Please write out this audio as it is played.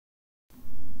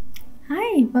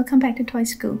Hi, welcome back to Toy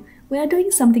School. We are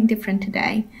doing something different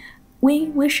today. We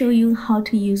will show you how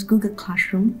to use Google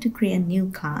Classroom to create a new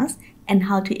class and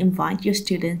how to invite your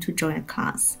students to join a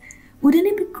class. Wouldn't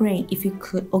it be great if you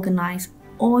could organize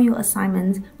all your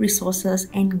assignments, resources,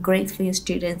 and grades for your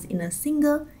students in a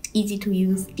single, easy to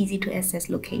use, easy to access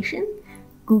location?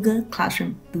 Google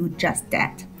Classroom do just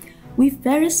that. With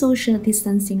various social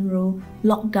distancing rules,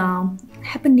 lockdown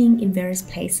happening in various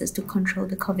places to control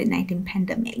the COVID-19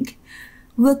 pandemic,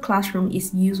 Google Classroom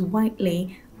is used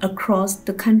widely across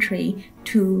the country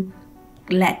to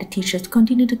let the teachers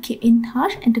continue to keep in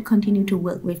touch and to continue to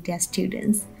work with their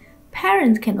students.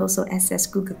 Parents can also access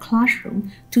Google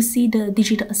Classroom to see the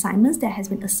digital assignments that has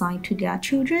been assigned to their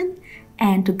children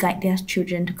and to guide their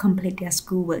children to complete their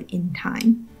schoolwork in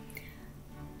time.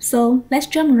 So let's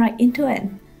jump right into it.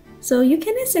 So you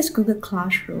can access Google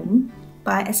Classroom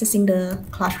by accessing the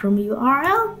Classroom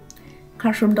URL,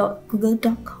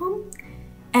 classroom.google.com.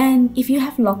 And if you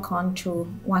have logged on to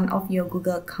one of your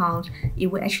Google accounts, it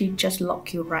will actually just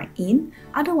log you right in.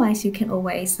 Otherwise, you can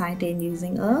always sign in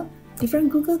using a different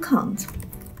Google account.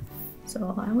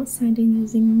 So I will sign in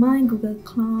using my Google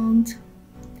account,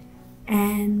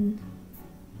 and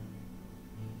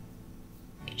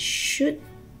it should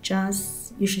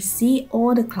you should see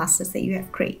all the classes that you have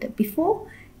created before.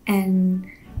 And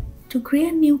to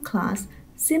create a new class,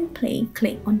 simply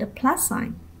click on the plus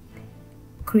sign,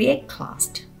 create class,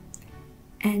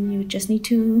 and you just need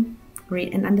to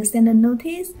read and understand the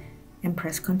notice and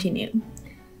press continue.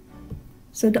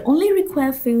 So the only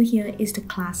required field here is the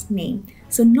class name.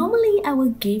 So normally I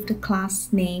will give the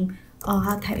class name,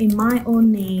 I'll type in my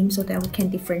own name so that we can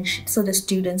differentiate, so the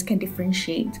students can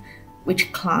differentiate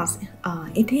which class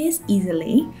it is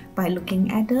easily by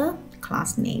looking at the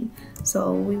class name.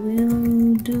 So we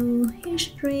will do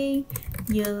history,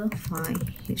 year 5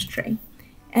 history.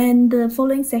 And the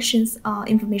following sections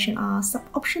information are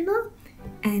sub-optional,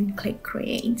 and click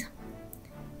create.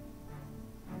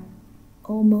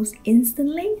 Almost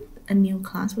instantly, a new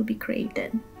class will be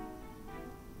created.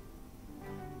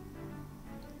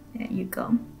 There you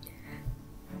go.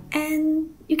 And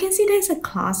you can see there's a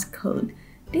class code.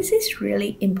 This is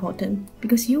really important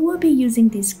because you will be using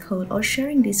this code or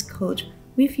sharing this code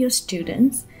with your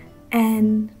students,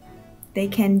 and they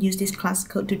can use this class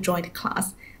code to join the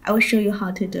class. I will show you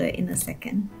how to do it in a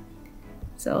second.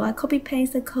 So I copy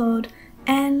paste the code,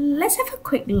 and let's have a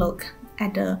quick look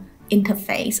at the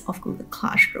interface of Google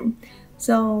Classroom.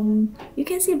 So you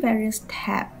can see various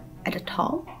tabs at the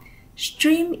top.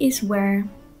 Stream is where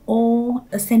all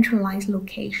a centralized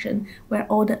location where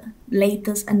all the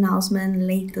latest announcement,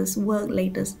 latest work,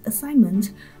 latest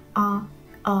assignments are.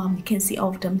 You can see all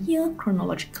of them here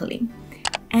chronologically.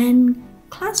 And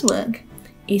classwork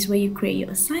is where you create your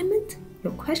assignment,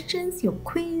 your questions, your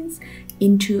quiz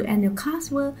into and your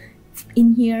classwork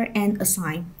in here and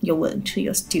assign your work to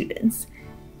your students.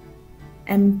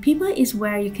 And people is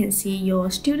where you can see your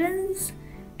students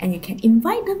and you can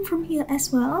invite them from here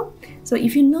as well. So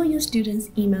if you know your students'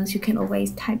 emails, you can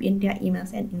always type in their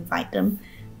emails and invite them.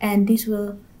 And this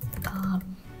will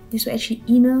actually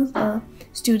email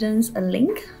students a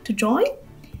link to join.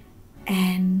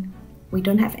 And we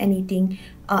don't have anything,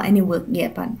 any work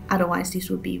yet, but otherwise this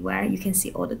will be where you can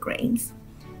see all the grades.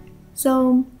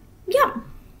 So yeah,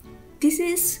 this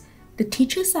is the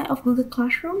teacher side of Google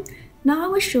Classroom. Now I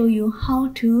will show you how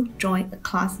to join a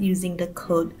class using the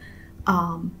code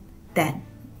that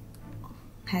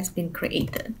has been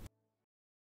created.